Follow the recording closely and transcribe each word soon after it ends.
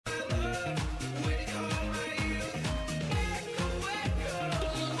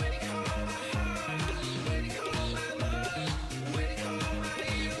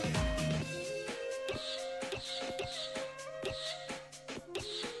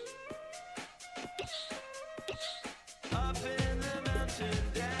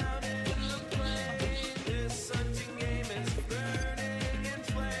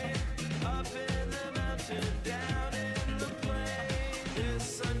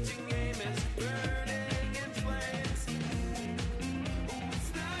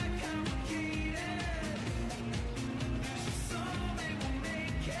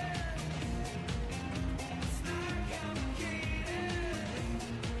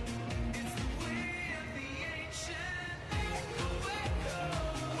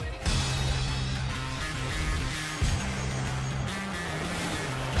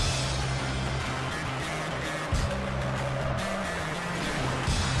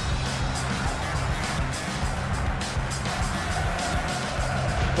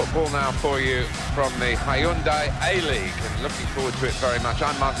football now for you from the Hyundai A-League, and looking forward to it very much.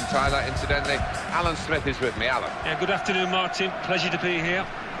 I'm Martin Tyler. Incidentally, Alan Smith is with me. Alan. Yeah, good afternoon, Martin. Pleasure to be here.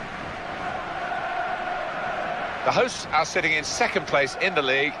 The hosts are sitting in second place in the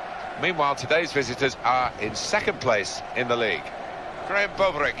league. Meanwhile, today's visitors are in second place in the league. Graham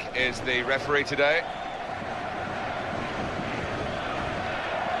Boverick is the referee today.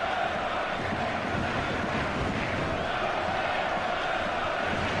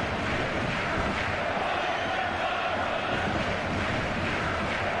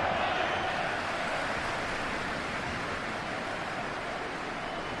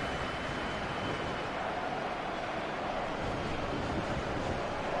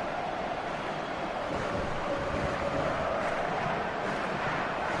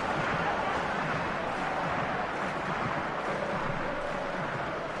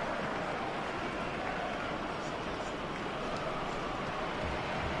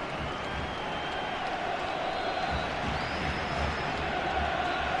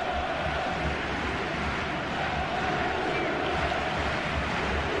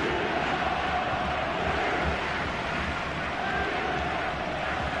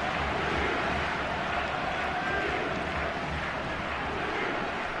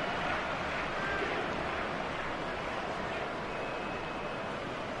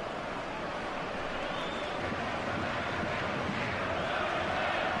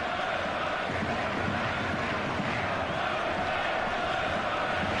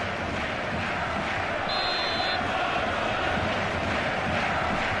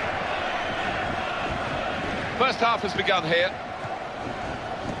 First half has begun here.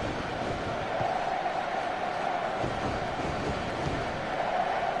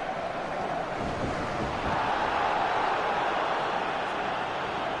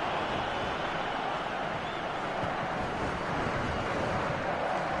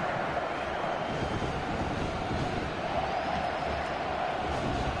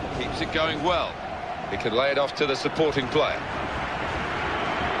 Keeps it going well. He can lay it off to the supporting player.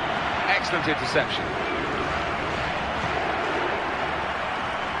 Excellent interception.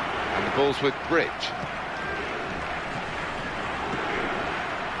 The ball's with Bridge.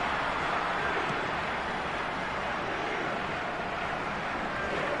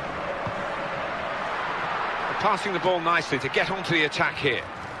 Passing the ball nicely to get onto the attack here.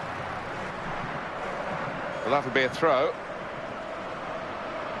 Well, that would be a throw.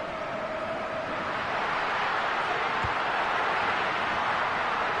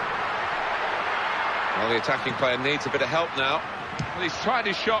 Well, the attacking player needs a bit of help now. Well, he's tried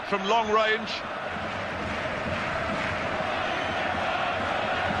his shot from long range.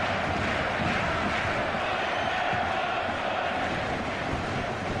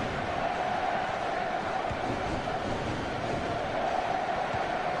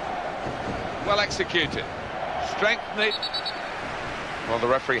 Well executed. Strengthened. Well, the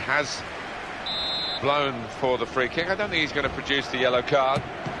referee has blown for the free kick. I don't think he's going to produce the yellow card.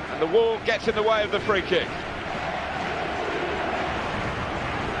 And the wall gets in the way of the free kick.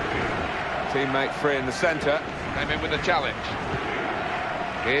 Teammate free in the centre, came in with a challenge.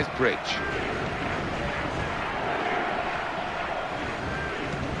 Here's Bridge.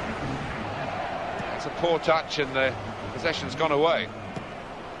 It's a poor touch and the possession's gone away.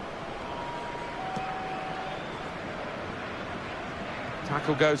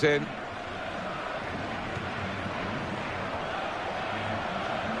 Tackle goes in.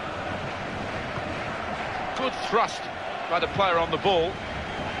 Good thrust by the player on the ball.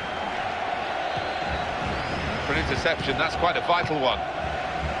 For an interception, that's quite a vital one.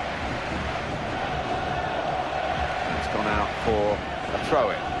 It's gone out for a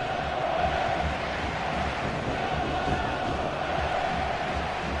throw-in.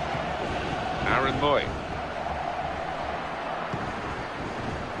 Aaron Moy.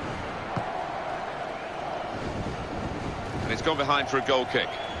 And it's gone behind for a goal kick.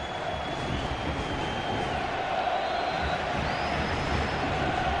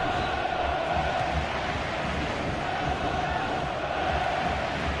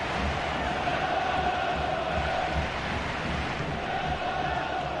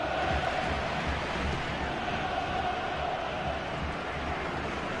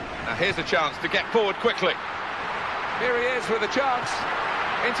 Here's a chance to get forward quickly. Here he is with a chance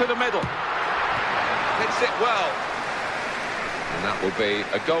into the middle. Hits it well. And that will be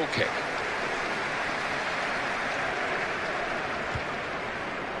a goal kick.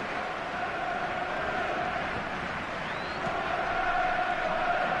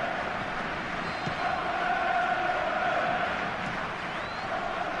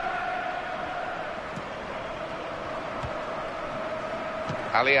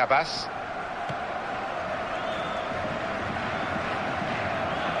 Ali Abbas.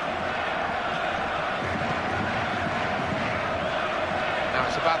 Now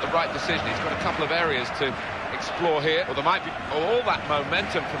it's about the right decision. He's got a couple of areas to explore here. Well, there might be all that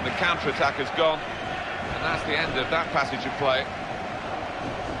momentum from the counter-attack has gone, and that's the end of that passage of play.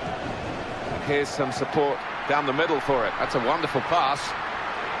 Here's some support down the middle for it. That's a wonderful pass.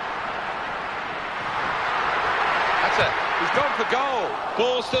 That's it. He's gone for goal.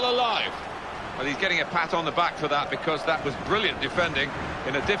 Ball still alive. Well, he's getting a pat on the back for that, because that was brilliant defending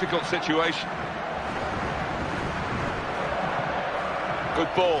in a difficult situation. Good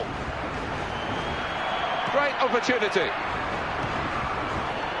ball. Great opportunity.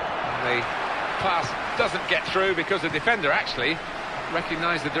 And the pass doesn't get through because the defender actually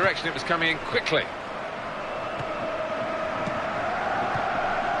recognised the direction it was coming in quickly.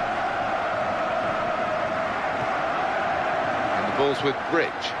 And the ball's with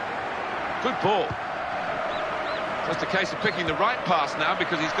Bridge. Good ball. Just a case of picking the right pass now,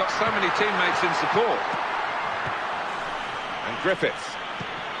 because he's got so many teammates in support. And Griffiths.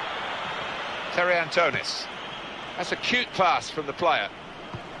 Terry Antonis. That's a cute pass from the player.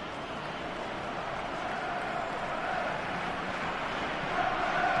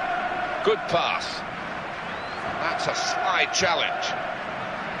 Good pass. That's a slide challenge.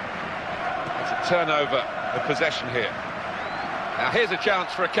 It's a turnover of possession here. Now here's a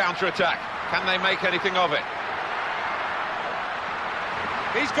chance for a counter-attack. Can they make anything of it?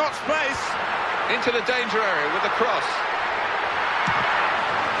 He's got space. Into the danger area with the cross.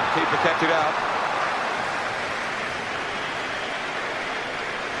 Keeper kept it out.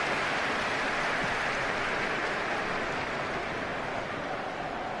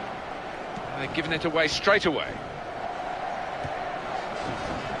 They're giving it away straight away.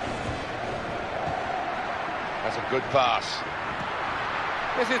 That's a good pass.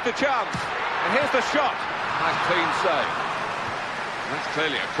 This is the chance. And here's the shot. Nice clean save. That's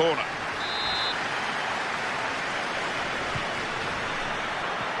clearly a corner.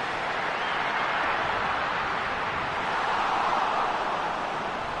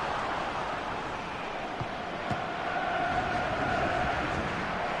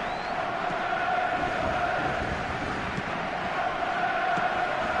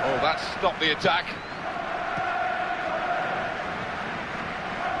 That stopped the attack.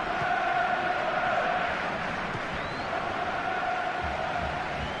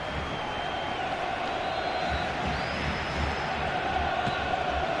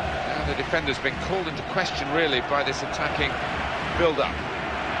 Now the defender's been called into question really by this attacking build-up.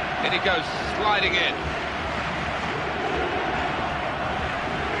 In he goes, sliding in.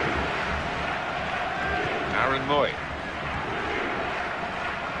 Aaron Moy.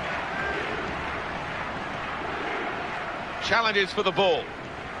 Challenges for the ball.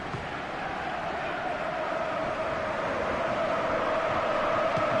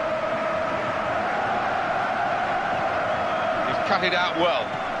 He's cut it out well.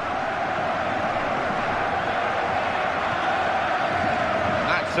 And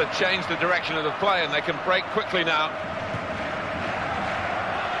that's changed the direction of the play, and they can break quickly now.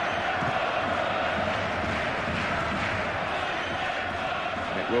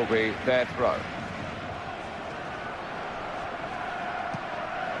 It will be their throw.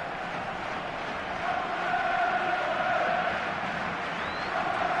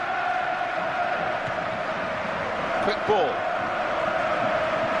 Quick ball.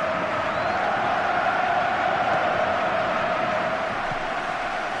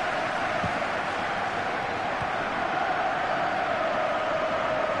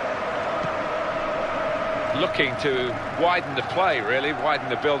 Looking to widen the play, really, widen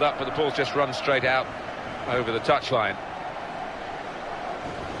the build-up, but the ball's just run straight out over the touchline.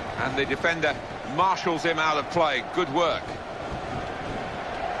 And the defender marshals him out of play. Good work.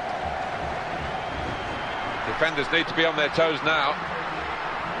 Defenders need to be on their toes now.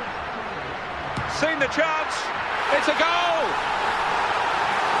 Seen the chance. It's a goal!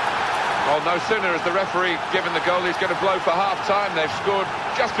 Well, no sooner has the referee given the goal, he's going to blow for half-time. They've scored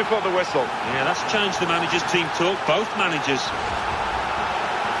just before the whistle. Yeah, that's changed the managers' team talk, both managers.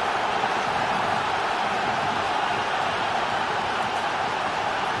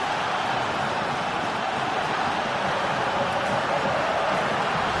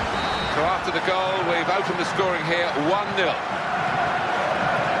 So after the goal, we've opened the scoring here, 1-0.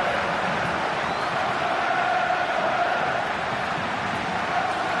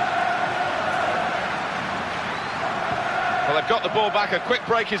 Well, they've got the ball back, a quick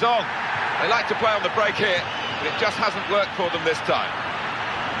break is on. They like to play on the break here, but it just hasn't worked for them this time.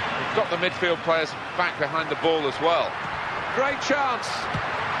 They've got the midfield players back behind the ball as well. Great chance.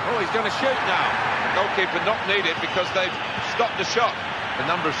 Oh, he's going to shoot now. The goalkeeper not needed because they've stopped the shot. The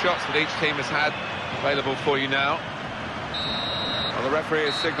number of shots that each team has had available for you now. Well, the referee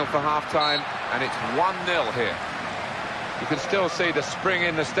has signalled for half-time, and it's 1-0 here. You can still see the spring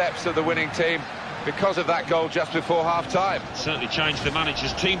in the steps of the winning team because of that goal just before half-time. Certainly changed the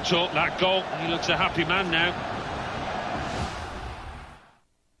manager's team talk, that goal. He looks a happy man now.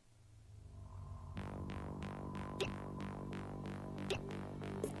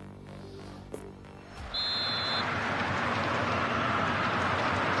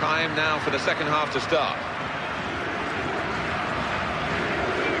 Time now for the second half to start.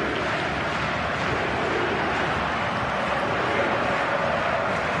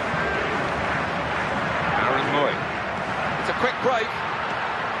 It's a quick break.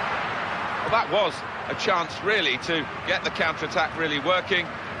 Well, that was a chance really to get the counter-attack really working,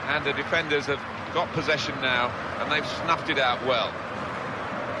 and the defenders have got possession now and they've snuffed it out well.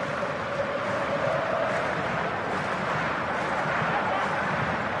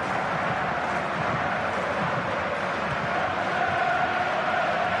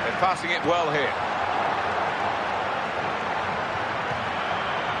 They're passing it well here.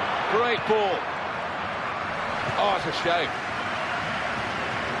 Great ball. Oh, it's a shame.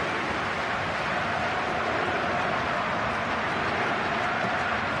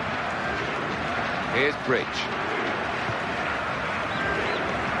 Here's Bridge.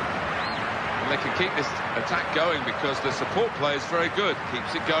 And they can keep this attack going because the support play is very good.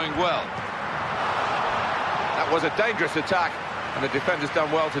 Keeps it going well. That was a dangerous attack, and the defender's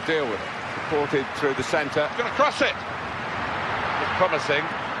done well to deal with it. Supported through the centre. Going to cross it. It's promising,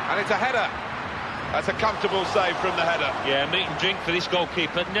 and it's a header. That's a comfortable save from the header. Yeah, meat and drink for this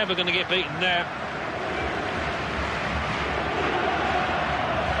goalkeeper. Never going to get beaten there.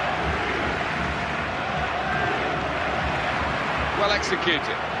 Well executed.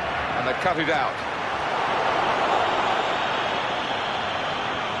 And they cut it out.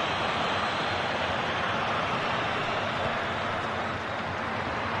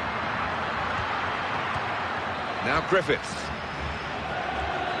 Now Griffiths.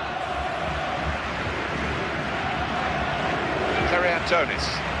 Antonis.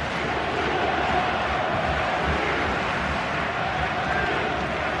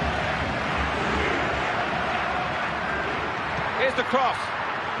 Here's the cross.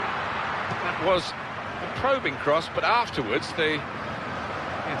 That was a probing cross, but afterwards the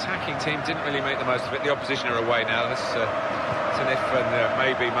attacking team didn't really make the most of it. The opposition are away now. It's an if and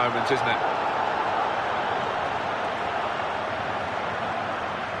maybe moment, isn't it?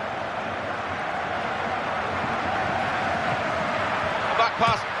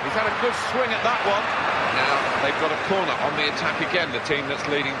 Pass. He's had a good swing at that one. Now they've got a corner on the attack again, the team that's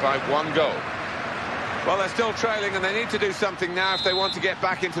leading by 1 goal. Well, they're still trailing and they need to do something now if they want to get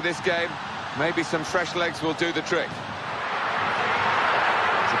back into this game. Maybe some fresh legs will do the trick.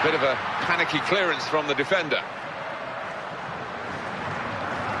 It's a bit of a panicky clearance from the defender.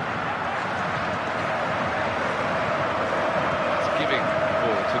 It's giving the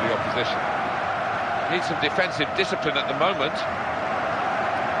ball to the opposition. Needs some defensive discipline at the moment.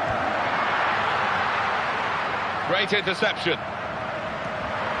 Great interception.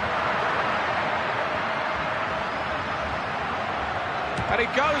 And he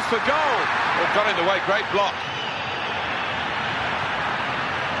goes for goal. Oh, got in the way, great block.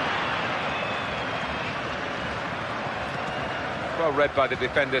 Well read by the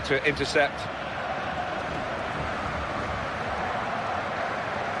defender to intercept.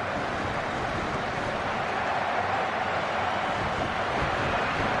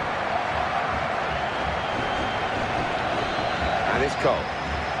 It's Cole.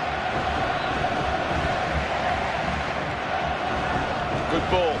 Good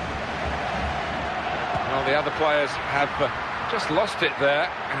ball. Well, the other players have just lost it there,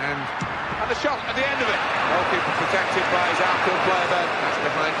 and the shot at the end of it. Goalkeeper protected by his outfield player there. That's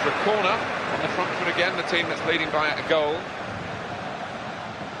behind for a corner. On the front foot again, the team that's leading by a goal.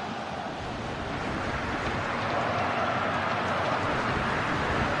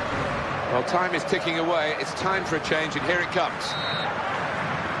 Well, time is ticking away. It's time for a change, and here it comes.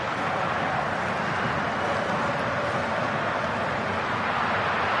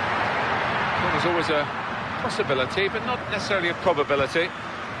 There's always a possibility, but not necessarily a probability. And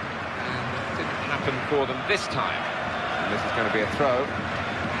it didn't happen for them this time. And this is going to be a throw.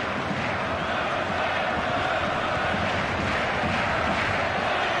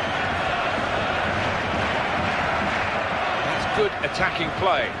 That's good attacking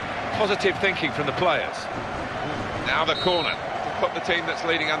play. Positive thinking from the players. Now the corner. Put the team that's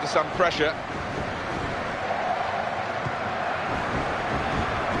leading under some pressure.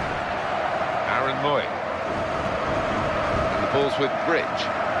 Moy. And the ball's with Bridge.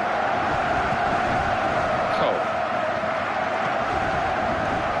 Cole.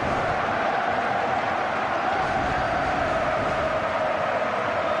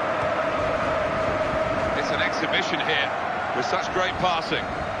 It's an exhibition here with such great passing.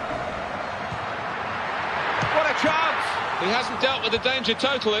 What a chance! He hasn't dealt with the danger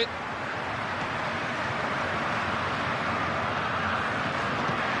totally.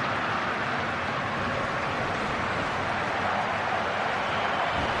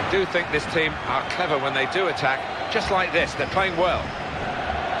 I do think this team are clever when they do attack, just like this. They're playing well.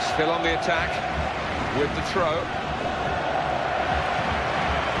 Still on the attack with the throw.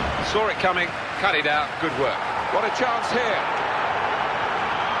 Saw it coming, cut it out, good work. What a chance here.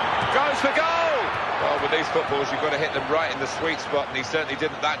 Goes for goal! Well, with these footballs, you've got to hit them right in the sweet spot, and he certainly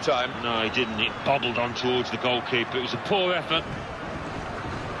didn't that time. No, he didn't. It bobbled on towards the goalkeeper. It was a poor effort.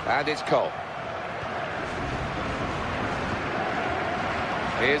 And it's Cole.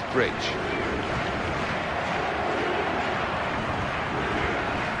 Here's Bridge.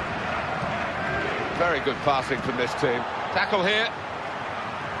 Very good passing from this team. Tackle here.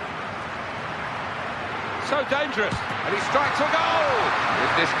 So dangerous. And he strikes a goal!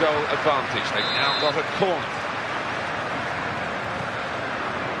 With this goal advantage, they've now got a corner.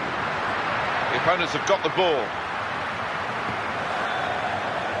 The opponents have got the ball.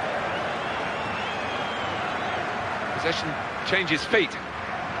 Possession changes feet.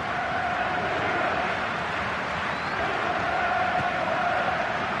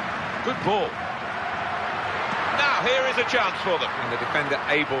 Good ball. Now here is a chance for them. And the defender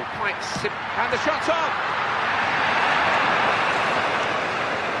able, quite simple. And the shot's on!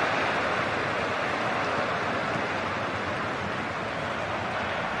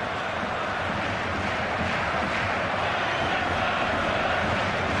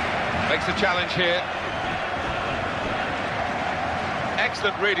 Makes a challenge here.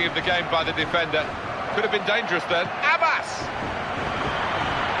 Excellent reading of the game by the defender. Could have been dangerous then. Abbas!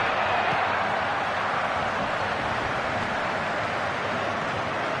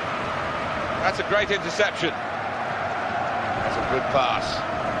 That's a great interception. That's a good pass.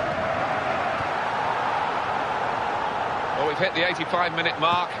 Well, we've hit the 85-minute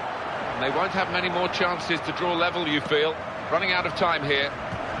mark, and they won't have many more chances to draw level, you feel. Running out of time here.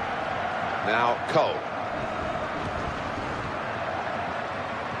 Now, Cole.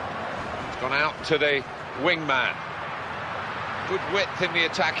 It's gone out to the wingman. Good width in the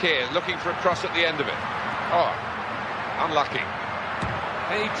attack here, looking for a cross at the end of it. Oh, unlucky.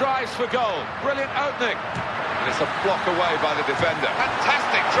 He drives for goal. Brilliant opening. And it's a block away by the defender.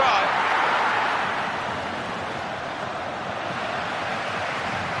 Fantastic try.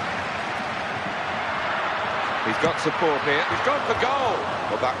 He's got support here. He's gone for goal.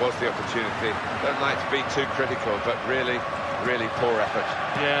 Well, that was the opportunity. Don't like to be too critical, but really, really poor effort.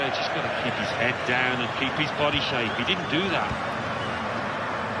 Yeah, he's just got to keep his head down and keep his body shape. He didn't do that.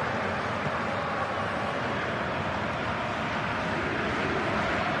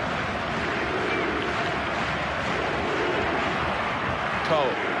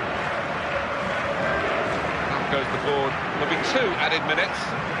 Cole. Out goes the board. There'll be 2 added minutes.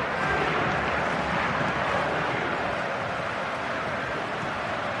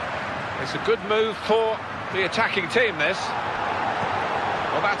 It's a good move for the attacking team, this.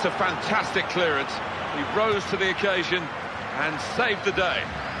 Well, that's a fantastic clearance. He rose to the occasion and saved the day.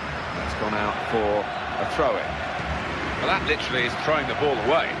 That's gone out for a throw-in. Well, that literally is throwing the ball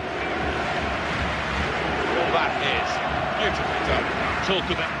away. Well, that is beautifully done. Talk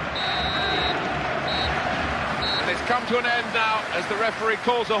about. And it's come to an end now as the referee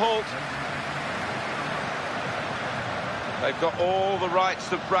calls a halt. They've got all the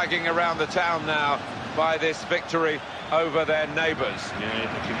rights of bragging around the town now by this victory over their neighbours. Yeah,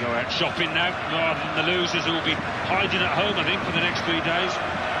 they can go out shopping now, rather than the losers who will be hiding at home, I think, for the next 3 days.